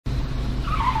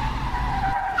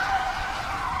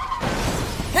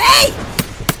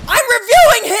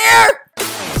doing here?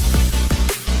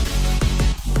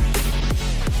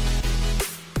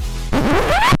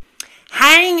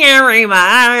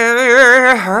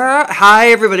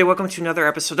 Hi everybody, welcome to another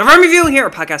episode of I'm Reviewing Here,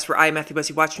 a podcast where I, Matthew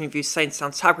Bussey, watch and review science,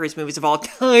 sounds, top greatest movies of all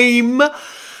time.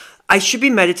 I should be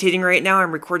meditating right now.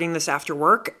 I'm recording this after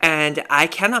work, and I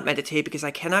cannot meditate because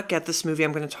I cannot get this movie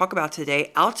I'm going to talk about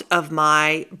today out of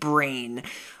my brain.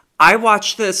 I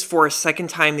watched this for a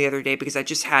second time the other day because I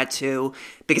just had to,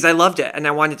 because I loved it and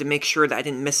I wanted to make sure that I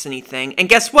didn't miss anything. And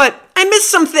guess what? I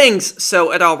missed some things,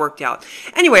 so it all worked out.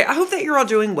 Anyway, I hope that you're all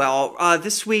doing well.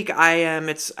 This week I'm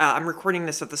recording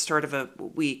this at the start of a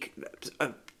week,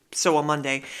 so on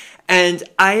Monday, and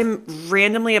I'm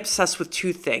randomly obsessed with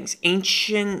two things.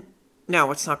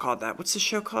 No, it's not called that. What's the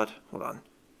show called? Hold on.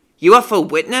 UFO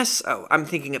Witness? Oh, I'm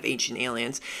thinking of Ancient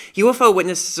Aliens. UFO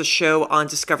Witness is a show on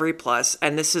Discovery Plus,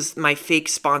 and this is my fake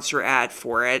sponsor ad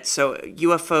for it. So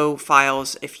UFO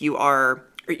Files,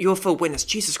 UFO Witness,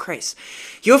 Jesus Christ.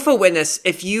 UFO Witness,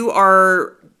 if you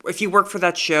work for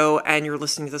that show and you're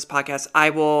listening to this podcast,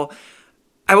 I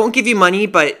won't give you money,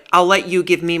 but I'll let you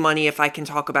give me money if I can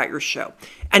talk about your show.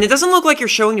 And it doesn't look like you're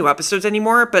showing new episodes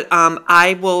anymore, but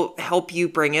I will help you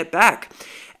bring it back.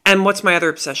 And what's my other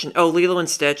obsession? Oh, Lilo and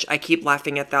Stitch. I keep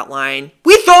laughing at that line.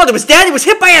 We thought it was Daddy was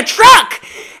hit by a truck!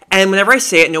 And whenever I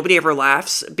say it, nobody ever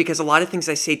laughs, because a lot of things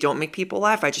I say don't make people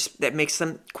laugh. That makes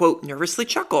them, quote, nervously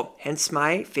chuckle. Hence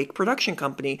my fake production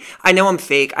company. I know I'm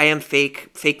fake. I am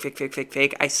fake.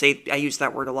 Fake. I use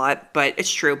that word a lot, but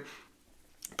it's true.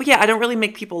 But yeah, I don't really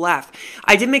make people laugh.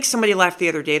 I did make somebody laugh the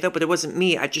other day, though, but it wasn't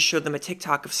me. I just showed them a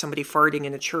TikTok of somebody farting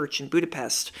in a church in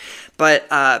Budapest. But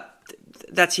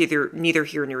that's neither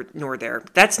here nor there.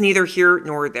 That's neither here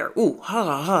nor there. Ooh,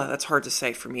 that's hard to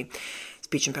say for me.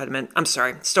 Speech impediment. I'm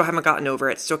sorry. Still haven't gotten over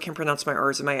it. Still can't pronounce my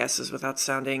R's and my S's without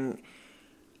sounding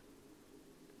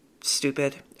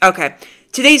stupid. Okay.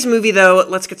 Today's movie, though,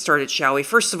 let's get started, shall we?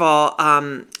 First of all,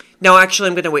 no, actually,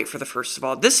 I'm going to wait for the first of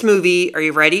all. This movie, are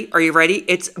you ready?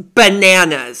 It's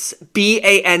Bananas.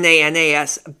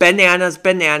 Bananas.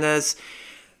 Bananas.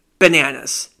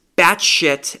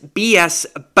 Batshit BS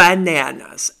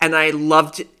bananas. And I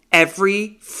loved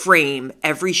every frame,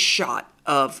 every shot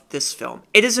of this film.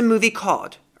 It is a movie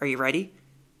called, are you ready?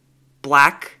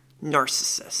 Black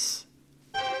Narcissus.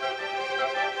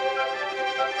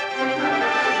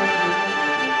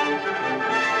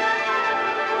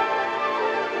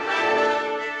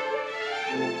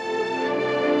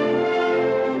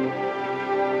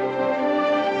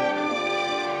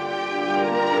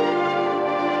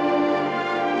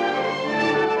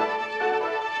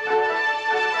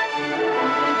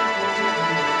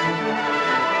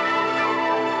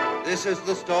 This is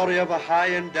the story of a high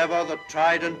endeavor that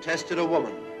tried and tested a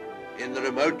woman in the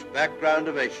remote background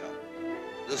of Asia.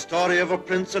 The story of a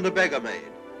prince and a beggar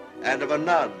maid, and of a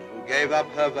nun who gave up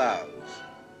her vows.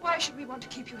 Why should we want to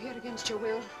keep you here against your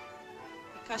will?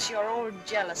 Because you're all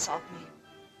jealous of me.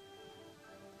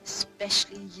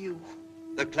 Especially you.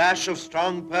 The clash of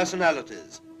strong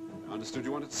personalities. I understood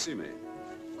you wanted to see me.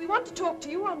 We want to talk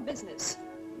to you on business.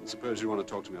 I suppose you want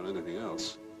to talk to me on anything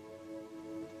else.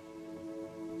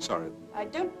 Sorry. I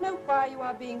don't know why you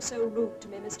are being so rude to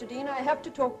me, Mr. Dean. I have to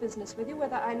talk business with you,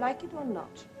 whether I like it or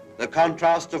not. The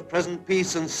contrast of present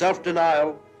peace and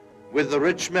self-denial with the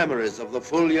rich memories of the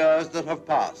full years that have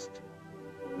passed.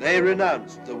 They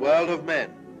renounced the world of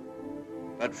men,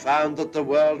 but found that the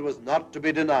world was not to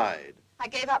be denied. I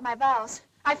gave up my vows.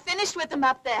 I finished with them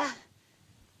up there.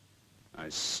 I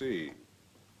see.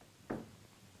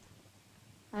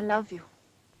 I love you.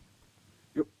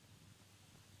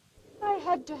 I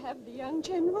had to have the young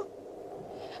general.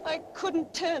 I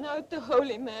couldn't turn out the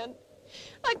holy man.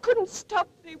 I couldn't stop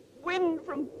the wind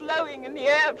from blowing and the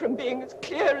air from being as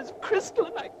clear as crystal,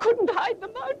 and I couldn't hide the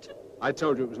mountain. I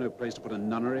told you it was no place to put a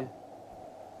nunnery.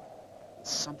 There's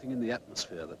something in the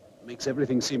atmosphere that makes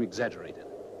everything seem exaggerated.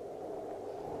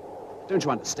 Don't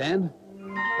you understand?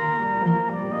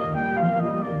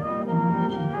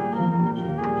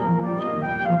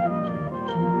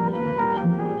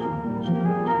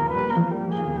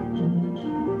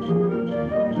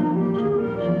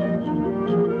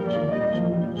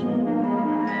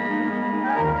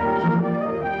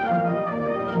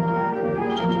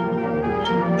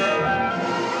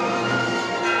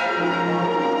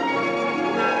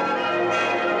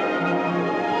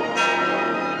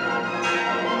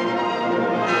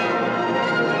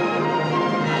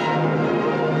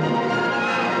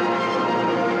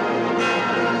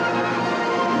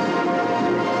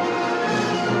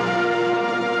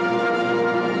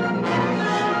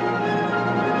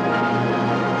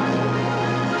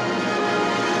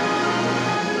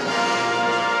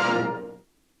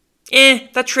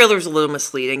 That trailer's a little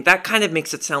misleading. That kind of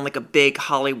makes it sound like a big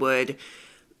Hollywood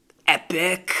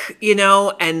epic, you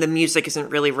know, and the music isn't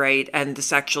really right, and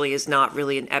this actually is not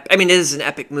really an epic. I mean, it is an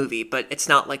epic movie, but it's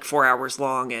not like 4 hours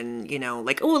long and, you know,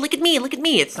 like, oh, look at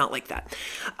me. It's not like that.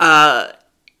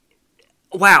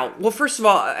 Wow. Well, first of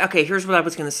all, okay, here's what I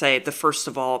was going to say. The first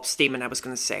of all statement I was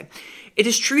going to say. It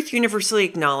is truth universally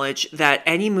acknowledged that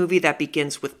any movie that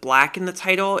begins with black in the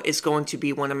title is going to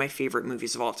be one of my favorite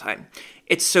movies of all time.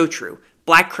 It's so true.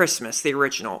 Black Christmas, the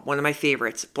original, one of my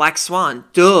favorites. Black Swan,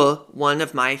 duh, one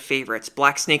of my favorites.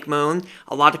 Black Snake Moan,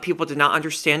 a lot of people did not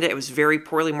understand it. It was very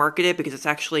poorly marketed because it's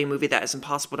actually a movie that is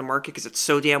impossible to market because it's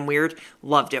so damn weird.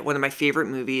 Loved it. One of my favorite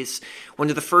movies. One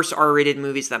of the first R-rated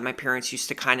movies that my parents used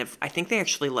to kind of, I think they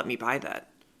actually let me buy that.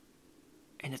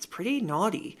 And it's pretty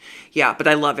naughty. Yeah, but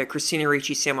I love it. Christina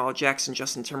Ricci, Samuel L. Jackson,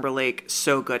 Justin Timberlake,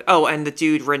 so good. Oh, and the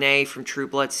dude, Renee from True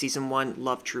Blood Season 1.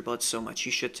 Loved True Blood so much.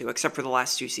 You should too. Except for the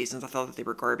last 2 seasons. I thought that they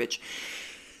were garbage.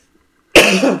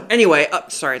 Anyway,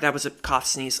 sorry, that was a cough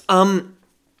sneeze.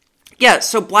 Yeah,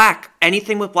 so black.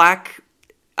 Anything with black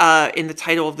in the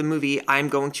title of the movie, I'm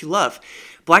going to love.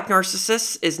 Black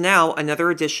Narcissus is now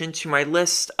another addition to my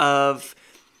list of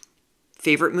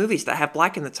favorite movies that have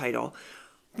black in the title.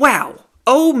 Wow.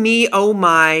 Oh me, oh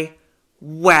my,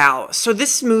 wow. So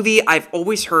this movie I've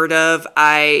always heard of.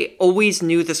 I always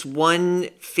knew this one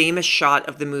famous shot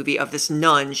of the movie of this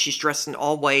nun. She's dressed in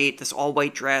all white, this all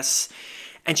white dress.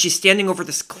 And she's standing over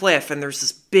this cliff and there's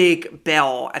this big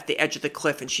bell at the edge of the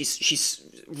cliff and she's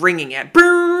ringing it.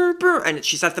 Brr, brr, and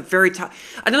she's at the very top.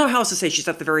 I don't know how else to say. She's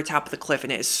at the very top of the cliff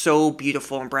and it is so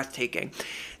beautiful and breathtaking.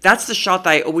 That's the shot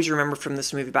that I always remember from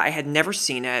this movie, but I had never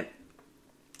seen it.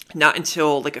 Not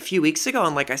until like a few weeks ago,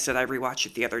 and like I said, I rewatched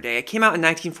it the other day. It came out in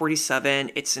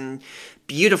 1947. It's in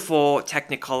beautiful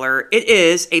Technicolor. It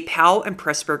is a Powell and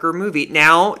Pressburger movie.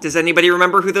 Now, does anybody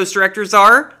remember who those directors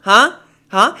are? Huh?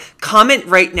 Comment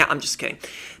right now. I'm just kidding.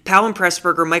 Powell and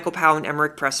Pressburger, Michael Powell and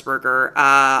Emmerich Pressburger.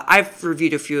 I've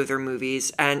reviewed a few of their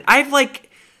movies, and I've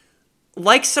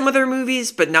like some of their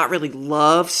movies, but not really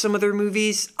love some of their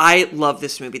movies. I love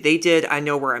this movie. They did I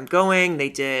Know Where I'm Going. They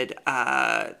did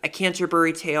A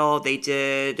Canterbury Tale. They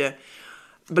did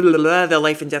The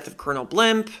Life and Death of Colonel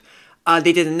Blimp.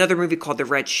 They did another movie called The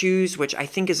Red Shoes, which I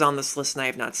think is on this list and I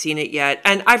have not seen it yet.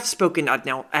 And I've spoken ad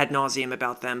nauseum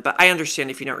about them, but I understand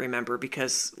if you don't remember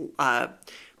because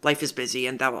life is busy,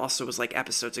 and that also was like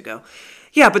episodes ago.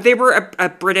 Yeah, but they were a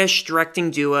British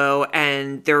directing duo,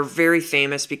 and they're very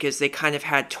famous because they kind of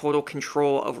had total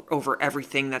control over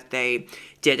everything that they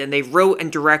did. And they wrote and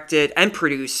directed and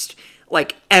produced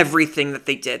like everything that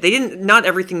they did. Not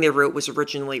everything they wrote was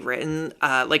originally written.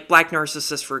 Like Black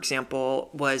Narcissus, for example,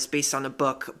 was based on a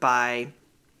book by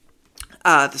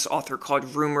this author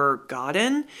called Rumer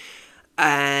Godden.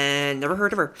 And never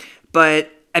heard of her. But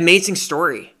amazing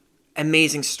story.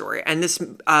 Amazing story. And this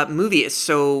movie is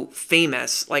so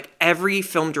famous. Like every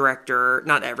film director,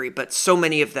 not every, but so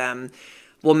many of them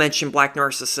will mention Black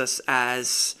Narcissus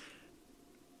as,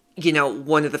 you know,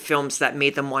 one of the films that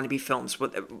made them want to be filmmakers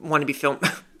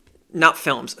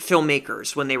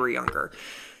when they were younger.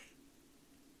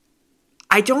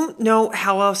 I don't know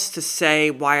how else to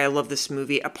say why I love this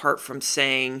movie apart from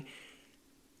saying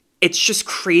it's just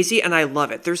crazy and I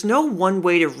love it. There's no one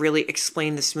way to really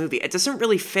explain this movie. It doesn't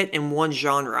really fit in one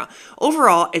genre.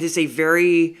 Overall, it is a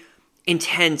very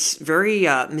intense, very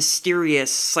mysterious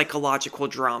psychological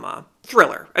drama.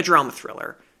 A drama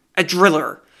thriller. A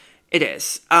driller. It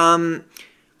is.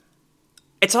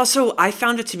 It's also, I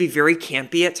found it to be very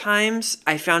campy at times.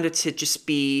 I found it to just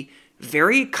be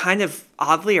very kind of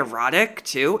oddly erotic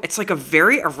too. It's like a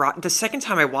very erotic. The second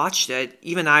time I watched it,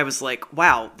 even I was like,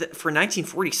 wow, for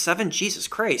 1947, Jesus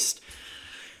Christ.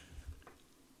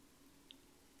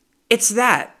 It's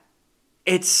that.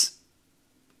 It's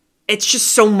just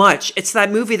so much. It's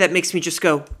that movie that makes me just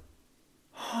go,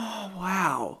 oh,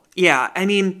 wow. Yeah, I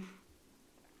mean,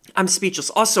 I'm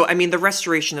speechless. Also, I mean, the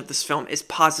restoration of this film is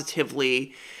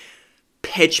positively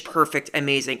pitch perfect,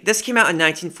 amazing. This came out in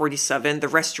 1947. The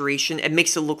restoration, it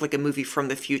makes it look like a movie from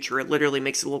the future. It literally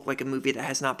makes it look like a movie that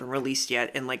has not been released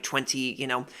yet in like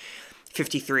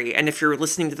 2053. And if you're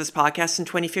listening to this podcast in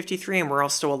 2053 and we're all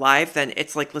still alive, then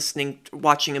it's like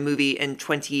watching a movie in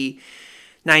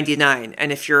 2099.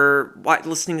 And if you're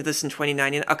listening to this in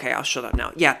 2099, okay, I'll shut up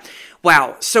now. Yeah.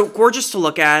 Wow. So gorgeous to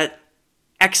look at.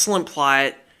 Excellent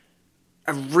plot.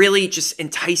 A really just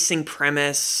enticing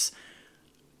premise.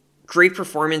 Great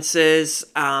performances.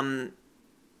 And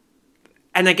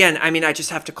again, I mean, I just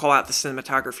have to call out the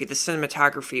cinematography. The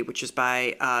cinematography, which is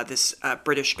by this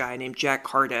British guy named Jack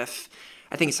Cardiff.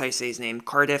 I think it's how you say his name.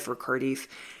 Cardiff or Cardiff.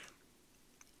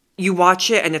 you watch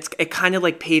it and it kind of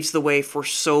like paves the way for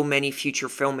so many future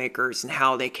filmmakers and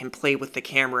how they can play with the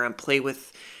camera and play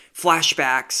with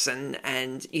flashbacks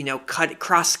and you know,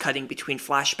 cross-cutting between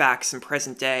flashbacks and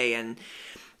present day. And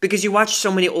because you watch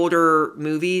so many older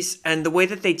movies and the way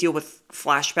that they deal with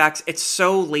flashbacks, it's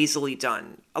so lazily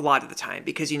done a lot of the time.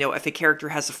 Because, you know, if a character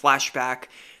has a flashback,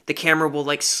 the camera will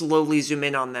like slowly zoom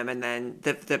in on them and then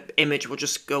the image will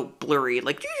just go blurry,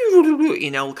 like,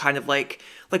 you know, kind of like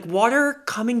water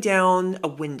coming down a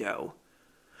window.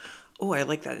 Oh, I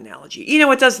like that analogy. You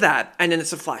know, it does that, and then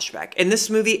it's a flashback. In this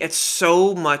movie, it's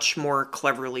so much more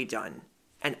cleverly done,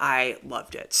 and I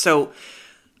loved it. So,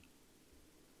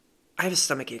 I have a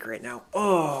stomachache right now.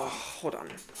 Oh, hold on.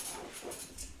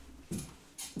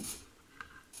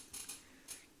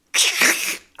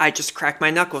 I just cracked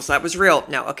my knuckles. That was real.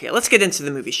 Now, okay, let's get into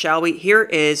the movie, shall we? Here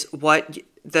is what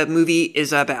the movie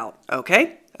is about,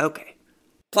 okay? Okay.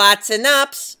 Plot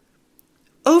synopsis.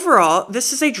 Overall,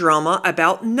 this is a drama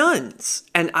about nuns,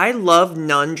 and I love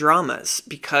nun dramas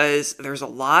because there's a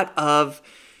lot of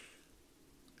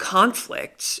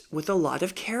conflict with a lot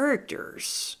of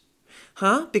characters.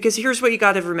 Because here's what you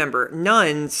got to remember.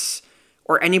 Nuns,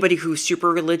 or anybody who's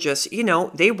super religious, you know,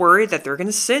 they worry that they're going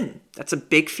to sin. That's a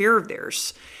big fear of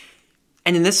theirs.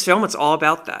 And in this film, it's all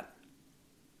about that.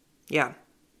 Yeah.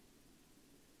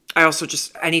 I also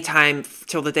just, anytime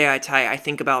till the day I die,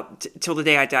 till the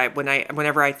day I die,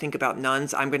 whenever I think about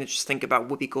nuns, I'm going to just think about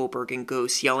Whoopi Goldberg and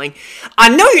Ghost yelling, I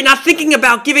know you're not thinking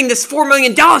about giving this $4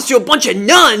 million to a bunch of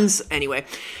nuns! Anyway.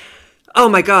 Oh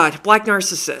my god, Black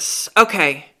Narcissus.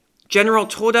 Okay. General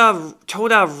Toda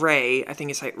Rai, I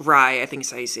think is how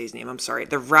you say his name, I'm sorry.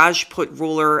 The Rajput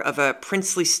ruler of a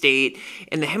princely state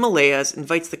in the Himalayas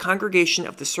invites the congregation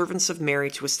of the Servants of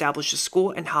Mary to establish a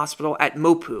school and hospital at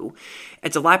Mopu, a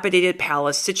dilapidated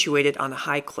palace situated on a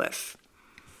high cliff.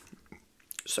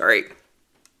 Sorry.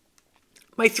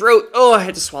 My throat, I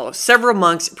had to swallow. Several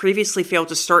monks previously failed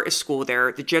to start a school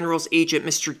there. The general's agent,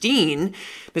 Mr.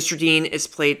 Dean is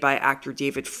played by actor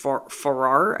David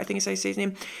Farrar, I think is how you say his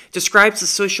name, describes the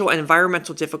social and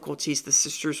environmental difficulties the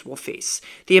sisters will face.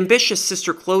 The ambitious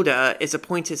Sister Clodagh is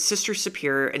appointed Sister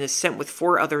Superior and is sent with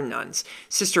 4 other nuns.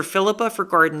 Sister Philippa for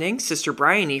gardening, Sister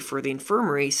Bryony for the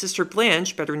infirmary, Sister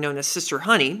Blanche, better known as Sister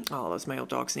Honey, that was my old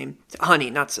dog's name,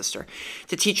 Honey, not Sister,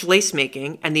 to teach lace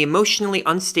making, and the emotionally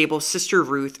unstable Sister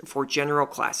Ruth for general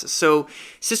classes. So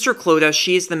Sister Clodagh,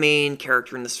 she is the main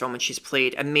character in this film, and she's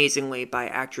played amazingly by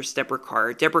actress Deborah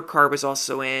Kerr. Deborah Kerr was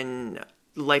also in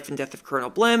Life and Death of Colonel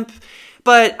Blimp,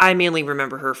 but I mainly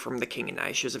remember her from The King and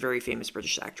I. She was a very famous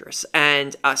British actress.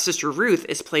 And Sister Ruth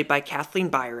is played by Kathleen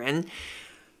Byron.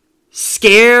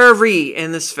 Scary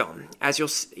in this film, as you'll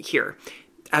see here.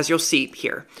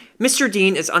 Mr.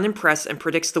 Dean is unimpressed and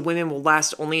predicts the women will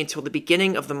last only until the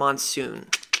beginning of the monsoon.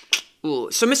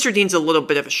 Ooh. So Mr. Dean's a little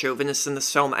bit of a chauvinist in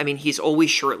this film. I mean, he's always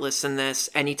shirtless in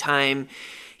this anytime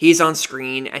he's on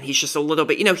screen, and he's just a little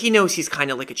bit, he knows he's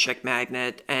kind of like a chick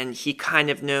magnet, and he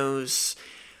kind of knows,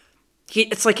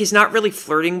 it's like he's not really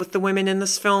flirting with the women in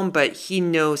this film, but he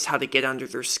knows how to get under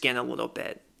their skin a little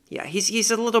bit. Yeah,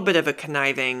 he's a little bit of a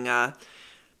conniving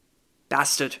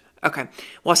bastard. Okay.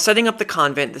 While setting up the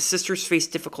convent, the sisters face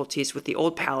difficulties with the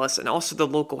old palace and also the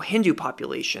local Hindu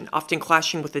population, often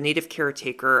clashing with the native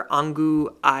caretaker,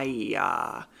 Angu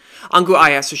Aya.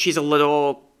 So she's a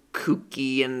little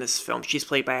kooky in this film. She's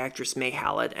played by actress May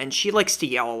Hallett, and she likes to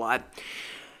yell a lot.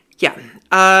 Yeah.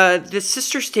 The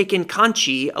sisters take in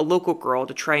Kanchi, a local girl,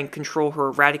 to try and control her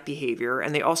erratic behavior,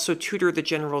 and they also tutor the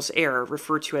general's heir,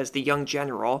 referred to as the young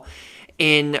general,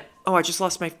 in... Oh, I just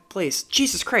lost my place.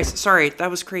 Jesus Christ. Sorry, that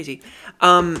was crazy.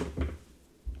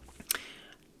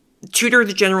 Tutor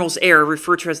the general's heir,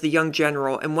 referred to as the young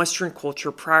general in Western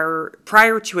culture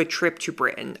prior to a trip to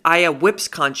Britain. Aya whips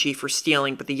Kanchi for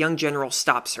stealing, but the young general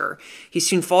stops her. He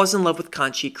soon falls in love with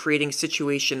Kanchi, creating a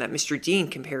situation that Mr. Dean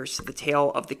compares to the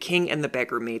tale of the king and the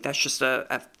beggar maid. That's just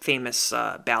a famous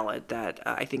ballad that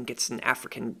I think it's an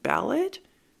African ballad?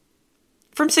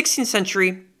 From 16th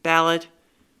century ballad.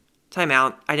 Time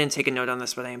out. I didn't take a note on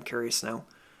this, but I am curious now.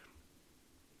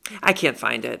 I can't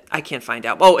find it. I can't find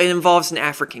out. Oh, it involves an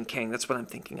African king. That's what I'm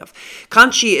thinking of.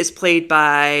 Kanchi is played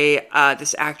by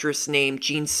this actress named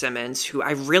Jean Simmons, who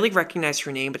I really recognize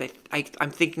her name, but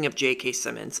I'm thinking of J.K.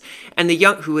 Simmons, and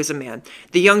who is a man.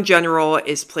 The young general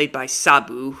is played by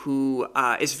Sabu, who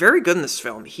is very good in this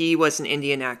film. He was an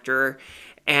Indian actor,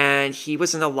 and he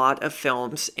was in a lot of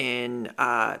films in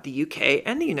the UK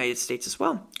and the United States as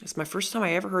well. It's my first time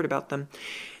I ever heard about them.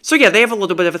 So yeah, they have a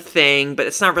little bit of a thing, but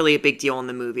it's not really a big deal in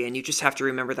the movie. And you just have to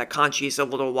remember that Kanchi's a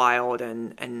little wild,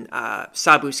 and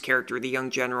Sabu's character, the young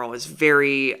general, is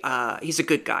very, he's a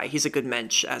good guy. He's a good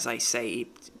mensch, as I say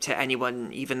to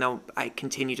anyone, even though I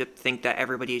continue to think that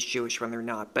everybody is Jewish when they're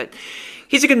not. But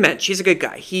he's a good mensch. He's a good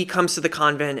guy. He comes to the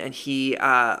convent, and he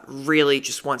really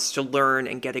just wants to learn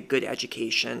and get a good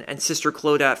education. And Sister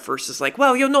Clodagh at first is like,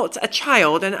 well, you're not a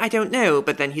child, and I don't know.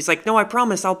 But then he's like, no, I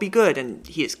promise I'll be good. And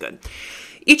he is good.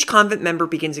 Each convent member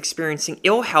begins experiencing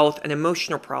ill health and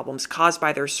emotional problems caused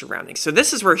by their surroundings. So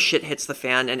this is where shit hits the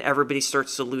fan and everybody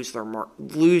starts to lose their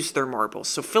marbles.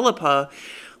 So Philippa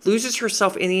loses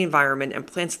herself in the environment and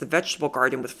plants the vegetable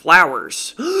garden with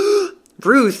flowers.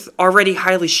 Ruth, already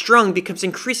highly strung, becomes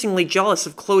increasingly jealous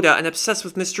of Clodagh and obsessed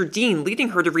with Mr. Dean, leading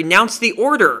her to renounce the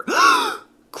order.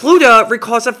 Clodagh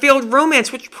recalls a failed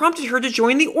romance which prompted her to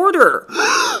join the order.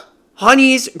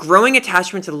 Honey's growing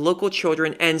attachment to the local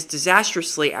children ends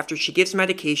disastrously after she gives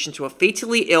medication to a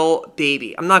fatally ill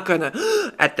baby. I'm not gonna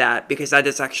at that because that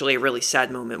is actually a really sad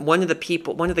moment. One of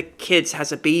the kids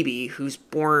has a baby who's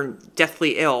born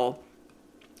deathly ill,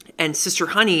 and Sister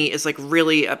Honey is like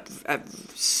really a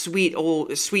sweet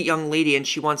young lady, and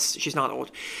she's not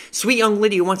old, sweet young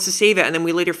lady who wants to save it, and then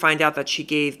we later find out that she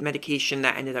gave medication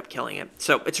that ended up killing it.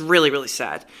 So it's really, really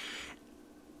sad.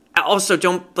 Also,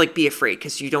 don't, be afraid,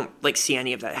 because you don't, see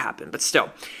any of that happen. But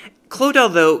still,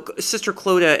 Clodagh, though, Sister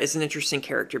Clodagh is an interesting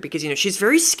character, because, she's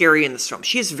very scary in this film.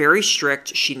 She is very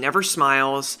strict. She never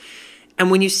smiles.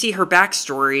 And when you see her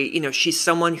backstory, she's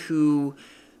someone who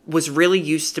was really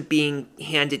used to being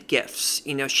handed gifts.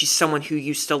 She's someone who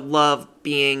used to love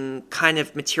being kind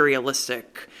of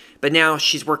materialistic. But now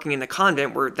she's working in the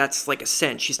convent where that's like a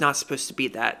sin. She's not supposed to be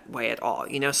that way at all,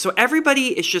 So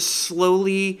everybody is just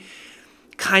slowly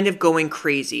kind of going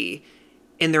crazy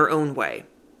in their own way.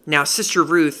 Now, Sister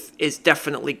Ruth is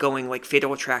definitely going like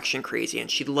Fatal Attraction crazy, and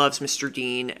she loves Mr.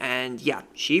 Dean, and yeah,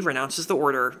 she renounces the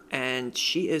order, and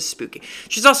she is spooky.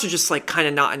 She's also just kind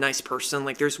of not a nice person.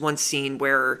 There's one scene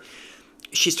where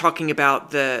she's talking about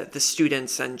the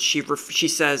students, and she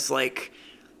says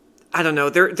I don't know,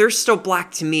 they're still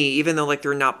black to me, even though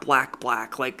they're not black,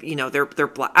 they're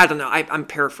black. I don't know. I'm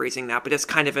paraphrasing that, but it's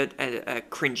kind of a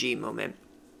cringy moment.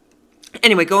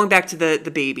 Anyway, going back to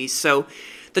the babies. So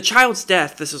the child's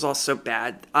death, this is also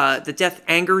bad. The death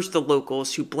angers the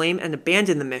locals who blame and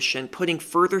abandon the mission, putting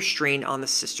further strain on the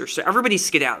sisters. So everybody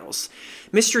skedaddles.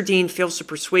 Mr. Dean fails to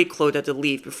persuade Clodagh to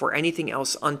leave before anything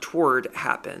else untoward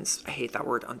happens. I hate that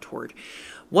word, untoward.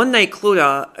 One night,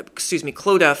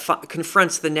 Clodagh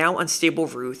confronts the now unstable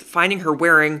Ruth, finding her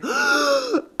wearing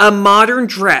a modern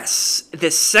dress.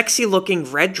 This sexy-looking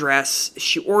red dress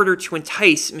she ordered to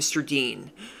entice Mr.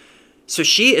 Dean. So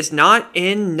she is not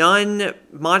in nun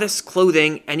modest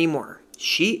clothing anymore.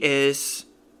 She is...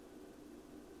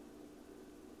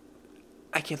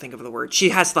 I can't think of the word. She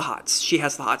has the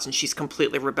hots. And she's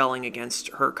completely rebelling against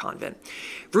her convent.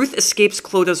 Ruth escapes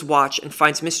Clodagh's watch and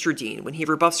finds Mr. Dean. When he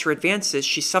rebuffs her advances,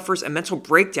 she suffers a mental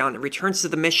breakdown and returns to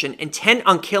the mission, intent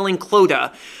on killing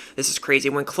Clodagh. This is crazy.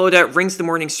 When Clodagh rings the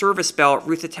morning service bell,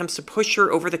 Ruth attempts to push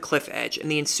her over the cliff edge. In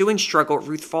the ensuing struggle,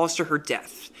 Ruth falls to her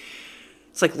death.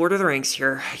 It's like Lord of the Rings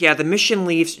here. Yeah, the mission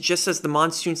leaves just as the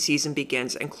monsoon season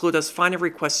begins, and Clodagh's final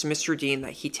request to Mr. Dean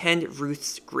that he tend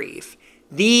Ruth's grave.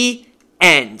 The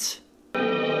end.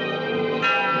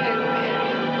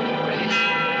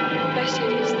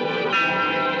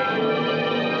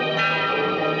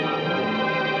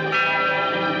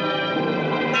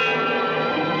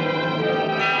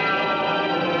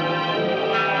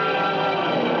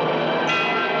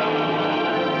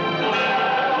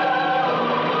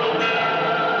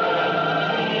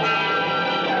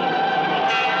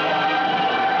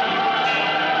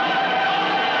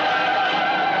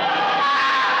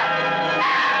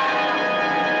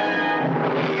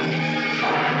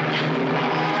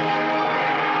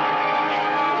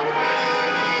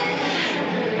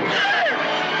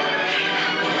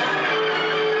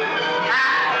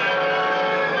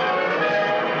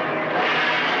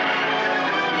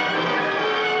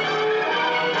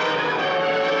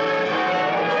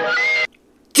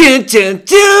 Dun, dun,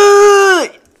 dun!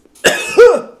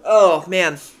 Oh,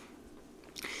 man.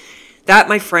 That,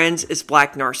 my friends, is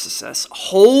Black Narcissus.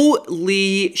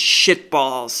 Holy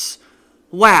shitballs.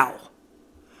 Wow.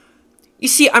 You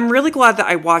see, I'm really glad that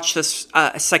I watched this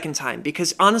a second time,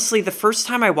 because honestly, the first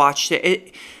time I watched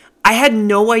it, I had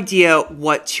no idea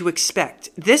what to expect.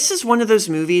 This is one of those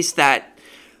movies that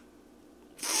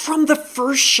from the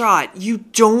first shot, you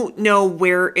don't know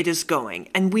where it is going.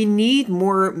 And we need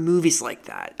more movies like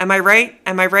that. Am I right?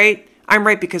 I'm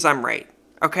right because I'm right.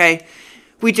 Okay?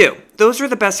 We do. Those are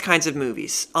the best kinds of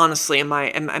movies, honestly, in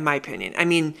my opinion. I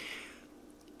mean,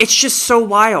 it's just so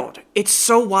wild. It's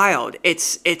so wild.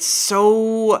 It's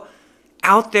so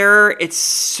out there. It's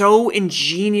so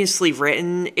ingeniously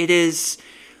written. It is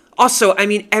also, I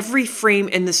mean, every frame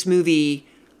in this movie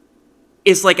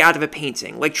is like out of a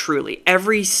painting, like truly.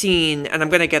 Every scene, and I'm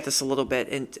going to get this a little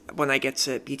bit when I get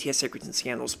to BTS Secrets and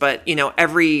Scandals, but, you know,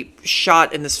 every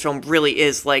shot in this film really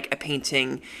is like a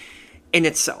painting in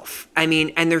itself. I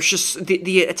mean, and there's just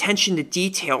the attention to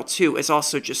detail too is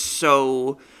also just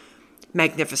so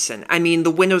magnificent. I mean,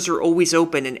 the windows are always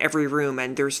open in every room,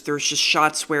 and there's just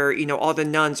shots where, you know, all the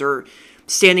nuns are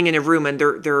standing in a room and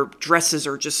their dresses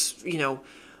are just, you know,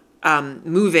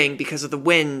 moving because of the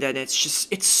wind, and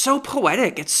it's so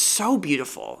poetic. It's so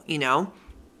beautiful, you know?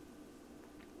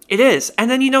 It is.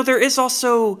 And then, you know, there is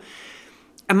also,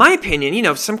 in my opinion, you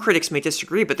know, some critics may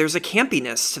disagree, but there's a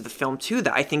campiness to the film, too,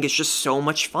 that I think is just so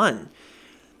much fun.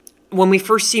 When we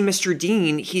first see Mr.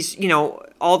 Dean, he's, you know,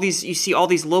 you see all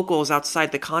these locals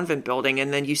outside the convent building,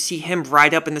 and then you see him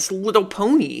ride up in this little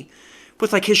pony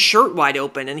with, like, his shirt wide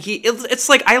open, and it's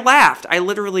like, I laughed. I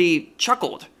literally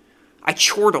chuckled. I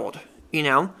chortled, you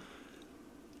know?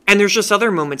 And there's just other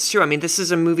moments, too. I mean, this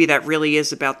is a movie that really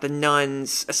is about the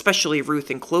nuns, especially Ruth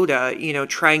and Clodagh, you know,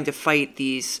 trying to fight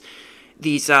these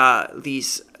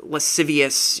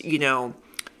lascivious, you know,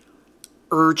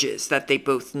 urges that they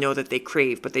both know that they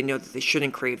crave, but they know that they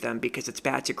shouldn't crave them because it's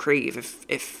bad to crave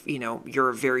if you know, you're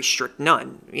a very strict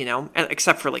nun, you know,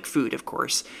 except for like food, of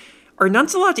course. Are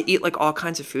nuns allowed to eat like all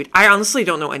kinds of food? I honestly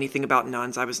don't know anything about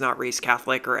nuns. I was not raised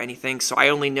Catholic or anything, so I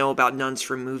only know about nuns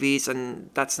from movies, and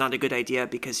that's not a good idea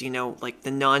because, you know, like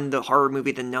the horror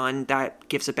movie The Nun, that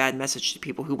gives a bad message to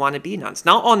people who want to be nuns.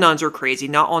 Not all nuns are crazy.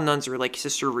 Not all nuns are like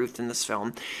Sister Ruth in this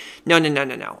film. No.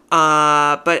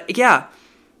 But yeah,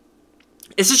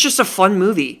 this is just a fun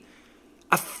movie.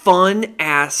 A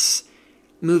fun-ass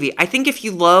movie. I think if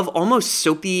you love almost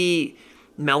soapy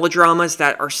melodramas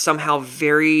that are somehow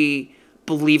very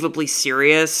believably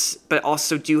serious, but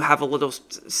also do have a little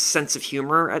sense of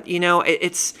humor, you know,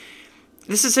 this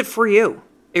is it for you.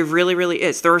 It really, really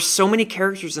is. There are so many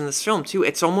characters in this film too.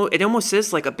 It almost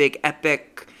is like a big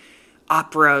epic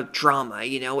opera drama,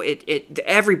 you know.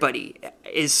 Everybody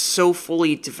is so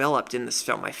fully developed in this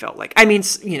film, I felt like. I mean,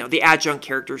 you know, the adjunct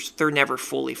characters, they're never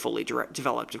fully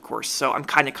developed, of course, so I'm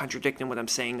kind of contradicting what I'm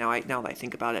saying now that I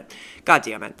think about it. God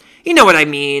damn it. You know what I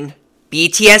mean.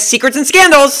 BTS Secrets and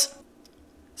Scandals!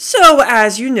 So,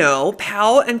 as you know,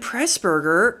 Powell and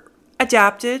Pressburger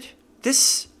adapted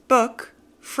this book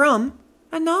from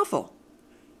a novel.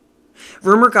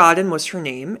 Rumor Godden was her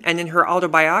name, and in her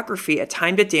autobiography, A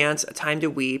Time to Dance, A Time to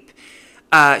Weep,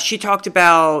 she talked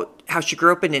about how she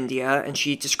grew up in India, and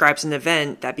she describes an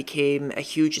event that became a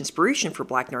huge inspiration for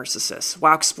Black Narcissus.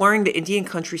 While exploring the Indian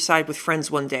countryside with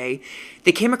friends one day,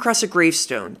 they came across a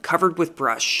gravestone covered with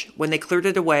brush. When they cleared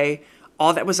it away,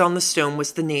 all that was on the stone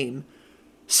was the name,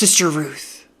 Sister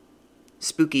Ruth.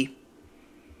 Spooky.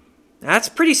 That's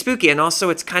pretty spooky, and also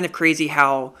it's kind of crazy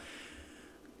how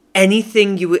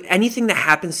anything that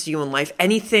happens to you in life,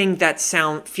 anything that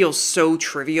feels so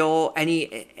trivial,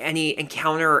 any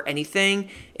encounter or anything,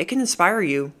 it can inspire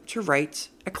you to write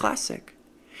a classic.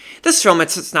 This film,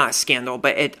 it's not a scandal,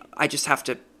 but I just have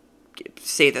to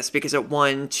say this because it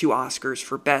won 2 Oscars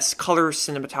for Best Color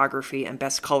Cinematography and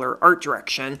Best Color Art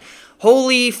Direction.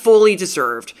 Wholly, fully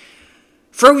deserved.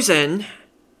 Frozen,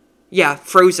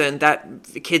 that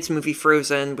the kids movie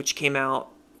Frozen, which came out,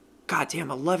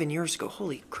 goddamn, 11 years ago.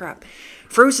 Holy crap.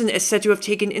 Frozen is said to have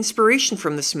taken inspiration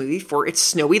from this movie for its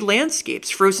snowy landscapes.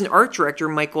 Frozen art director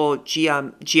Michael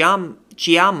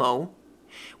Giaimo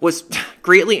was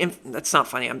greatly... That's not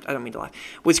funny. I don't mean to laugh.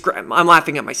 I'm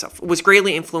laughing at myself. Was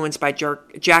greatly influenced by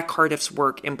Jack Cardiff's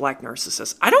work in Black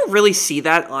Narcissus. I don't really see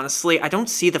that, honestly. I don't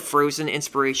see the Frozen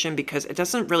inspiration because it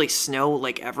doesn't really snow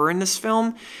like ever in this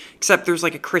film, except there's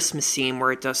like a Christmas scene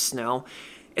where it does snow.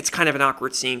 It's kind of an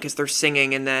awkward scene because they're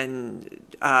singing, and then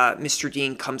Mr.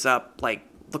 Dean comes up, like,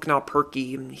 looking all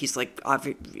perky, and he's, like,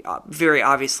 very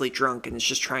obviously drunk, and is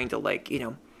just trying to, like, you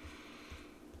know,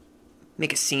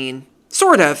 make a scene.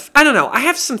 Sort of. I don't know. I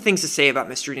have some things to say about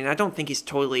Mr. Dean. I don't think he's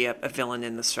totally a villain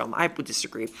in this film. I would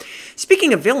disagree.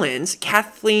 Speaking of villains,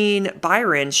 Kathleen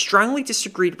Byron strongly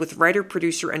disagreed with writer,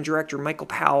 producer, and director Michael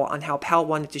Powell on how Powell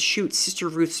wanted to shoot Sister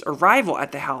Ruth's arrival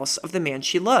at the house of the man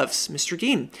she loves, Mr.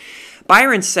 Dean.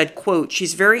 Byron said, quote,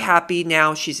 "She's very happy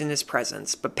now she's in his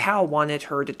presence, but Powell wanted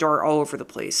her to dart all over the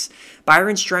place."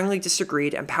 Byron strongly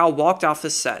disagreed, and Powell walked off the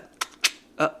set.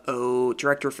 Uh-oh.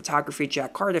 Director of photography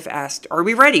Jack Cardiff asked, "Are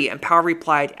we ready?" And Powell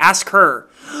replied, "Ask her."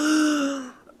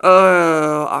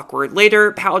 Awkward.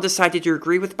 Later, Powell decided to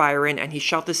agree with Byron, and he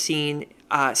shot the scene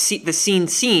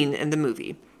in the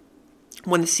movie.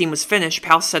 When the scene was finished,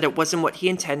 Powell said it wasn't what he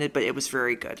intended, but it was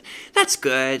very good. That's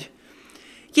good.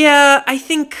 Yeah, I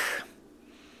think...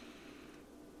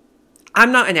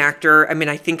 I'm not an actor. I mean,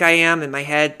 I think I am in my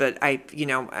head, but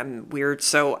I'm weird.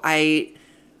 So I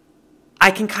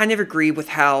can kind of agree with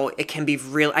how it can be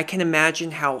real. I can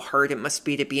imagine how hard it must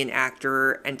be to be an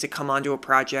actor and to come onto a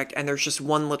project and there's just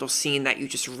one little scene that you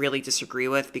just really disagree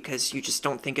with because you just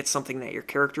don't think it's something that your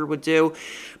character would do.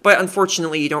 But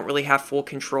unfortunately, you don't really have full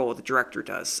control. The director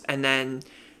does. And then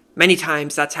many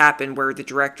times that's happened where the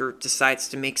director decides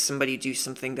to make somebody do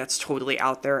something that's totally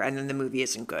out there and then the movie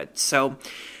isn't good. So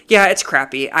yeah, it's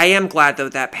crappy. I am glad though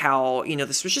that Powell,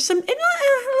 this was just a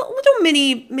little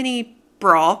mini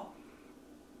brawl.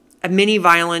 A mini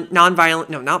non-violent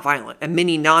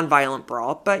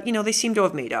brawl, but, they seem to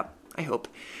have made up, I hope.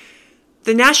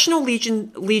 The National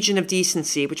Legion of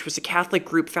Decency, which was a Catholic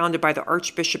group founded by the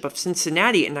Archbishop of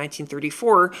Cincinnati in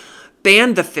 1934,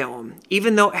 banned the film,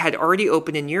 even though it had already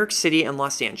opened in New York City and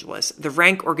Los Angeles. The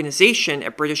Rank organization, a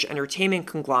British entertainment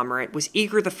conglomerate, was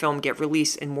eager the film get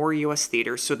released in more U.S.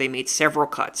 theaters, so they made several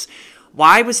cuts.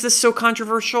 Why was this so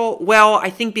controversial? Well, I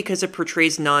think because it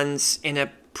portrays nuns in a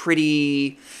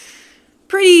pretty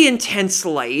intense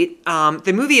light.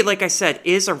 The movie, like I said,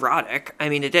 is erotic. I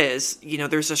mean, it is.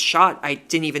 There's a shot I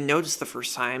didn't even notice the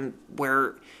first time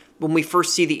where when we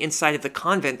first see the inside of the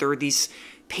convent, there are these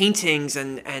paintings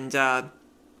and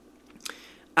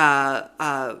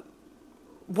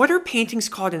what are paintings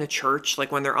called in a church?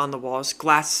 Like when they're on the walls,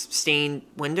 glass stained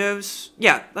windows.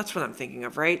 Yeah, that's what I'm thinking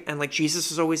of, right? And like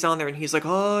Jesus is always on there and he's like,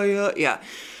 oh yeah, yeah.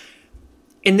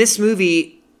 In this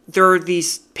movie, there are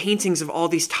these paintings of all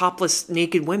these topless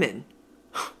naked women.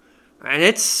 And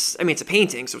it's a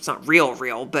painting, so it's not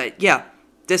real, but yeah,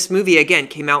 this movie again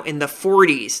came out in the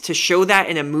 40s. To show that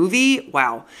in a movie,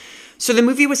 wow. So the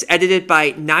movie was edited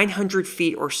by 900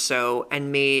 feet or so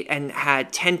and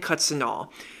had 10 cuts in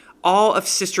all. All of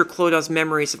Sister Clodagh's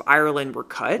memories of Ireland were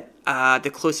cut.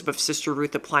 The close-up of Sister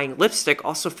Ruth applying lipstick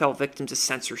also fell victim to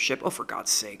censorship. Oh, for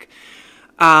God's sake.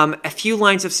 A few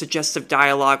lines of suggestive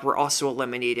dialogue were also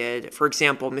eliminated. For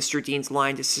example, Mr. Dean's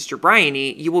line to Sister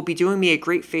Bryony, "You will be doing me a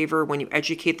great favor when you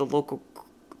educate the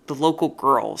local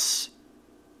girls."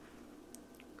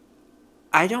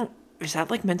 Is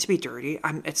that like meant to be dirty?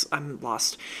 I'm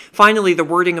lost. Finally, the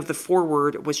wording of the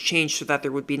foreword was changed so that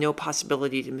there would be no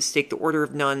possibility to mistake the Order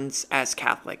of Nuns as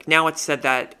Catholic. Now it's said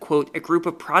that, quote, "a group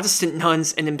of Protestant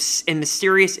nuns in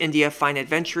mysterious India find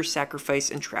adventure,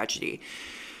 sacrifice, and tragedy."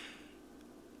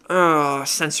 Oh,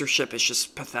 censorship is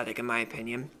just pathetic in my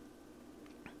opinion.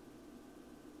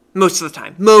 Most of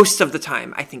the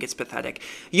time, I think it's pathetic.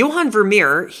 Johann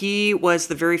Vermeer, he was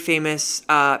the very famous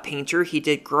painter. He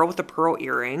did Girl with a Pearl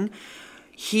Earring.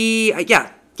 He did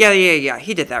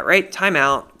that, right? Time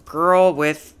out. Girl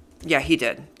with, he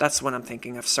did. That's the one I'm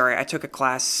thinking of. Sorry, I took a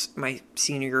class my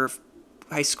senior year of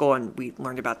high school and we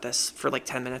learned about this for like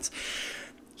 10 minutes.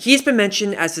 He's been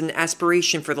mentioned as an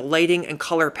aspiration for the lighting and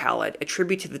color palette. A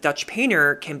tribute to the Dutch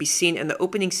painter can be seen in the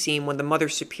opening scene when the Mother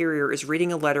Superior is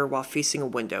reading a letter while facing a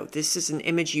window. This is an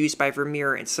image used by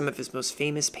Vermeer in some of his most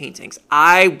famous paintings.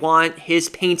 I want his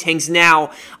paintings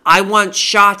now. I want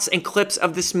shots and clips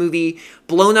of this movie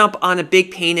blown up on a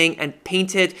big painting and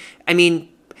painted.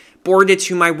 Boarded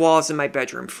to my walls in my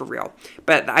bedroom, for real.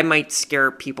 But I might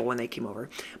scare people when they came over.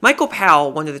 Michael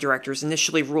Powell, one of the directors,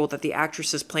 initially ruled that the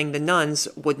actresses playing the nuns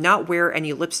would not wear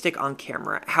any lipstick on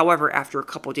camera. However, after a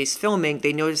couple of days filming,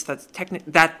 they noticed that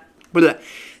the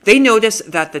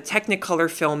Technicolor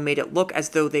film made it look as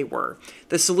though they were.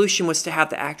 The solution was to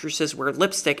have the actresses wear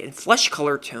lipstick in flesh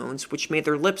color tones, which made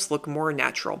their lips look more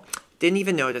natural. Didn't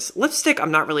even notice. Lipstick,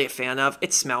 I'm not really a fan of.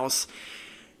 It smells.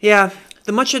 Yeah.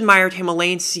 The much-admired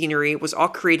Himalayan scenery was all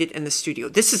created in the studio.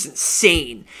 This is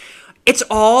insane. It's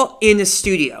all in a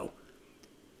studio.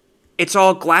 It's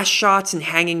all glass shots and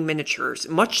hanging miniatures,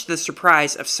 much to the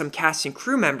surprise of some cast and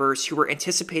crew members who were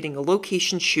anticipating a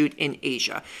location shoot in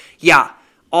Asia. Yeah,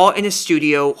 all in a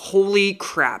studio. Holy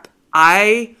crap.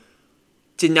 I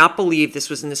did not believe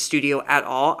this was in the studio at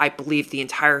all. I believed the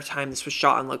entire time this was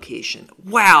shot on location.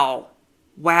 Wow.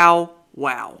 Wow.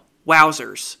 Wow.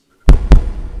 Wowzers.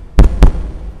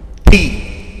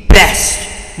 The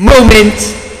best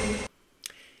moment.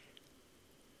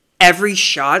 Every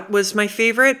shot was my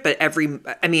favorite, but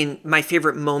my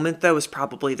favorite moment though is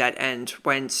probably that end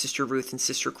when Sister Ruth and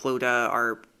Sister Clodagh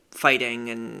are fighting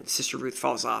and Sister Ruth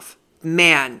falls off.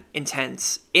 Man,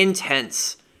 intense. And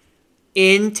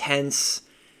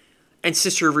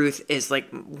Sister Ruth is like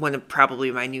one of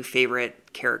probably my new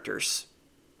favorite characters.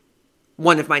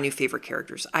 One of my new favorite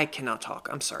characters. I cannot talk.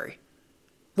 I'm sorry.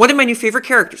 One of my new favorite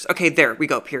characters. Okay, there we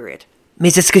go, period.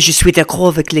 Mais est-ce que je suis d'accord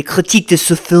avec les critiques de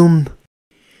ce film?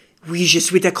 Oui, je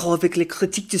suis d'accord avec les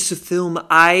critiques de ce film.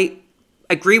 I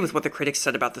agree with what the critics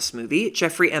said about this movie.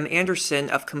 Jeffrey M. Anderson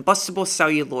of Combustible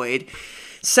Celluloid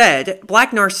said,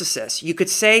 Black Narcissus, you could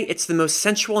say it's the most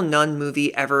sensual nun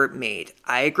movie ever made.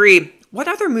 I agree. What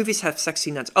other movies have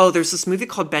sexy nuns? Oh, there's this movie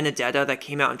called Benedetta that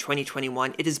came out in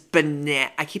 2021. It is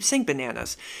I keep saying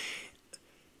bananas.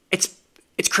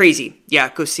 It's crazy. Yeah,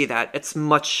 go see that. It's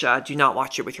much, do not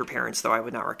watch it with your parents, though. I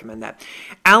would not recommend that.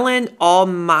 Alan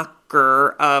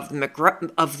Allmacher of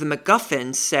the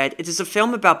MacGuffin said, it is a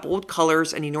film about bold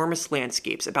colors and enormous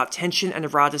landscapes, about tension and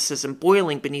eroticism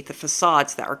boiling beneath the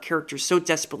facades that our characters so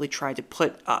desperately try to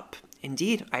put up.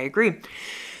 Indeed, I agree.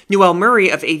 Noel Murray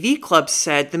of AV Club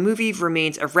said, the movie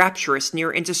remains a rapturous,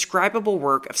 near indescribable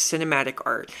work of cinematic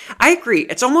art. I agree.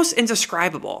 It's almost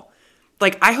indescribable.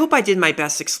 Like, I hope I did my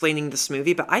best explaining this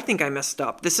movie, but I think I messed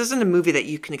up. This isn't a movie that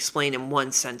you can explain in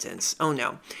one sentence. Oh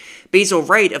no. Basil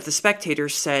Wright of The Spectator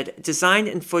said,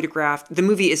 the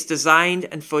movie is designed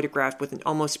and photographed with an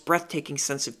almost breathtaking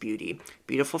sense of beauty.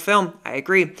 Beautiful film. I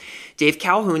agree. Dave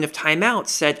Calhoun of Time Out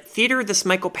said, theater this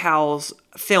Michael Powell's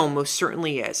film most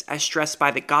certainly is, as stressed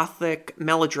by the gothic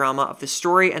melodrama of the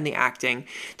story and the acting,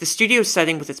 the studio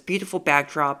setting with its beautiful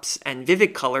backdrops and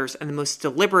vivid colors, and the most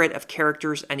deliberate of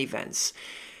characters and events.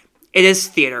 It is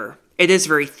theater. It is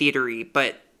very theatery,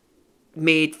 but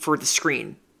made for the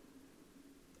screen.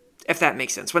 If that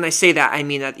makes sense. When I say that, I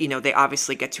mean that, they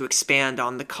obviously get to expand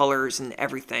on the colors and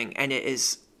everything, and it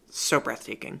is so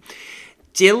breathtaking.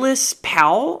 Dilys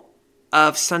Powell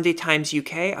of Sunday Times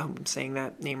UK, I hope I'm saying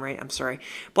that name right, I'm sorry.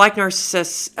 Black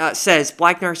Narcissus says,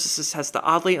 Black Narcissus has the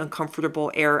oddly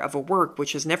uncomfortable air of a work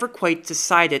which has never quite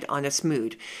decided on its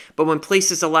mood. But when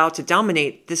place is allowed to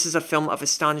dominate, this is a film of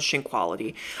astonishing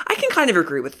quality. I can kind of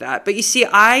agree with that. But you see,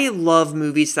 I love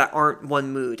movies that aren't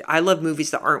one mood. I love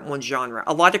movies that aren't one genre.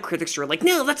 A lot of critics are like,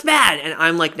 no, that's bad. And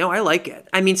I'm like, no, I like it.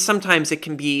 I mean, sometimes it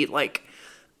can be like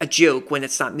a joke when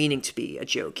it's not meaning to be a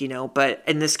joke, but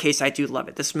in this case, I do love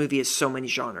it. This movie is so many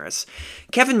genres.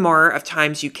 Kevin Marr of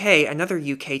Times UK, another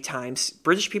UK Times,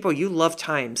 British people, you love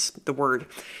Times, the word,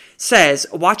 says,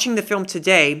 watching the film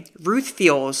today,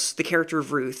 the character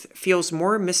of Ruth, feels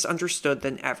more misunderstood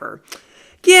than ever.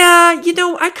 Yeah,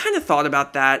 I kind of thought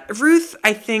about that. Ruth,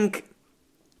 I think,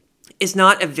 is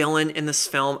not a villain in this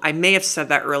film. I may have said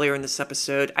that earlier in this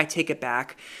episode. I take it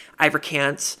back. I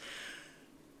recant.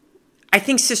 I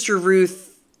think Sister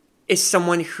Ruth is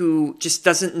someone who just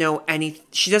doesn't know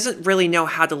she doesn't really know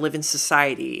how to live in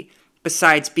society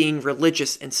besides being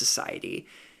religious in society.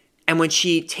 And when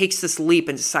she takes this leap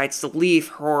and decides to leave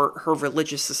her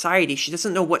religious society, she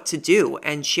doesn't know what to do.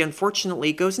 And she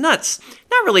unfortunately goes nuts.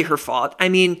 Not really her fault. I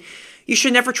mean, you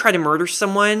should never try to murder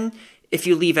someone if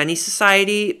you leave any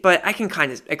society, but I can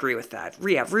kind of agree with that.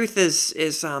 Yeah, Ruth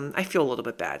is I feel a little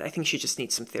bit bad. I think she just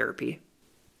needs some therapy.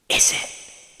 Is it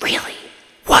really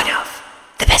one of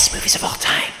the best movies of all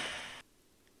time?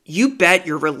 You bet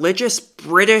your religious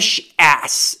British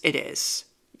ass it is.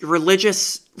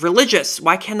 Religious.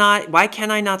 Why can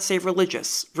I not say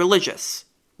religious? Religious.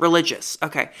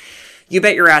 Okay. You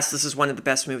bet your ass this is one of the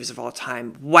best movies of all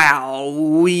time.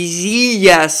 Wow.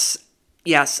 Yes.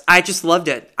 I just loved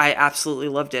it. I absolutely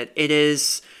loved it. It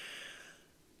is.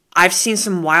 I've seen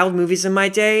some wild movies in my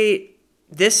day.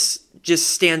 This just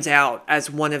stands out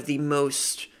as one of the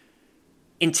most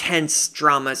intense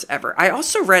dramas ever. I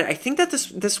also read, I think that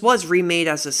this was remade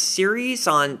as a series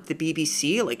on the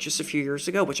BBC, like just a few years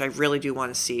ago, which I really do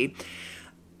want to see.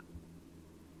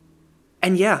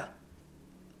 And yeah,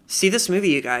 see this movie,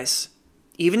 you guys.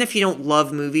 Even if you don't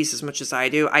love movies as much as I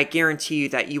do, I guarantee you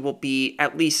that you will be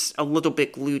at least a little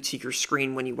bit glued to your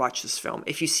screen when you watch this film.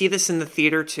 If you see this in the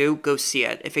theater too, go see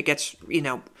it. If it gets,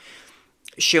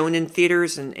 shown in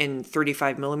theaters in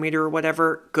 35 millimeter or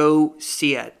whatever, go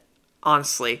see it.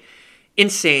 Honestly,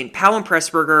 insane. Powell and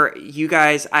Pressburger, you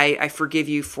guys, I forgive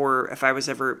you for if I was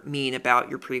ever mean about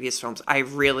your previous films. I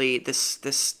really,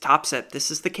 this tops it. This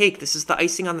is the cake. This is the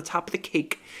icing on the top of the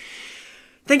cake.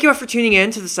 Thank you all for tuning in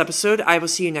to this episode. I will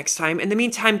see you next time. In the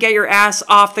meantime, get your ass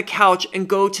off the couch and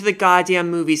go to the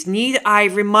goddamn movies. Need I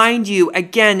remind you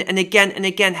again and again and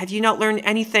again, have you not learned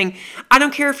anything? I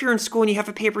don't care if you're in school and you have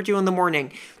a paper due in the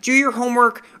morning. Do your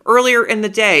homework earlier in the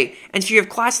day. And if you have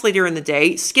class later in the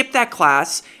day, skip that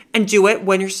class and do it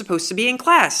when you're supposed to be in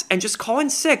class. And just call in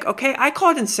sick, okay? I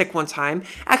called in sick one time.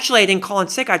 Actually, I didn't call in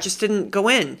sick. I just didn't go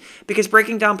in because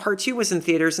Breaking Down Part 2 was in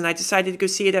theaters and I decided to go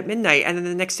see it at midnight. And then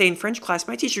the next day in French class,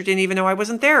 my teacher didn't even know I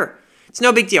wasn't there. It's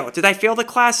no big deal. Did I fail the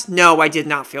class? No, I did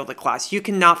not fail the class. You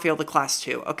cannot fail the class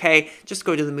too, okay? Just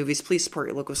go to the movies. Please support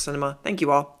your local cinema. Thank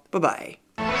you all. Bye-bye.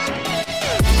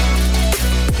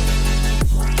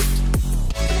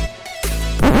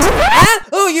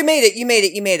 Oh, you made it. You made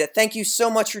it. You made it. Thank you so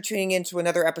much for tuning in to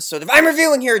another episode of I'm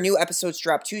Reviewing Here. New episodes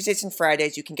drop Tuesdays and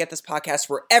Fridays. You can get this podcast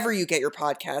wherever you get your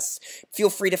podcasts. Feel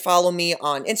free to follow me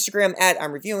on Instagram at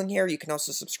I'm Reviewing Here. You can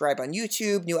also subscribe on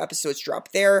YouTube. New episodes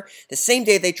drop there the same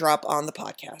day they drop on the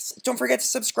podcast. Don't forget to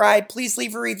subscribe. Please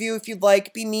leave a review if you'd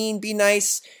like. Be mean, be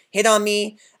nice, hit on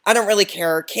me. I don't really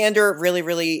care. Candor really,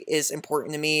 really is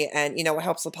important to me, and, you know, it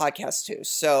helps the podcast too.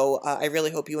 So I really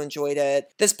hope you enjoyed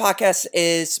it. This podcast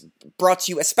is brought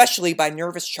to you especially by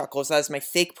Nervous Chuckles. That is my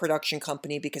fake production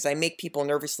company because I make people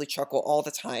nervously chuckle all the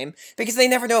time because they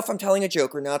never know if I'm telling a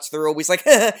joke or not. So they're always like,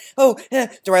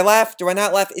 do I laugh? Do I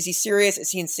not laugh? Is he serious? Is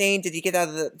he insane? Did he get out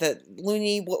of the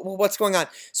loony? What's going on?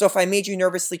 So if I made you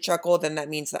nervously chuckle, then that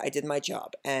means that I did my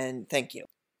job, and thank you.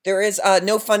 There is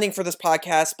no funding for this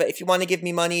podcast, but if you want to give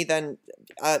me money, then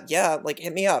yeah, like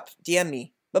hit me up, DM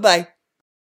me. Bye-bye.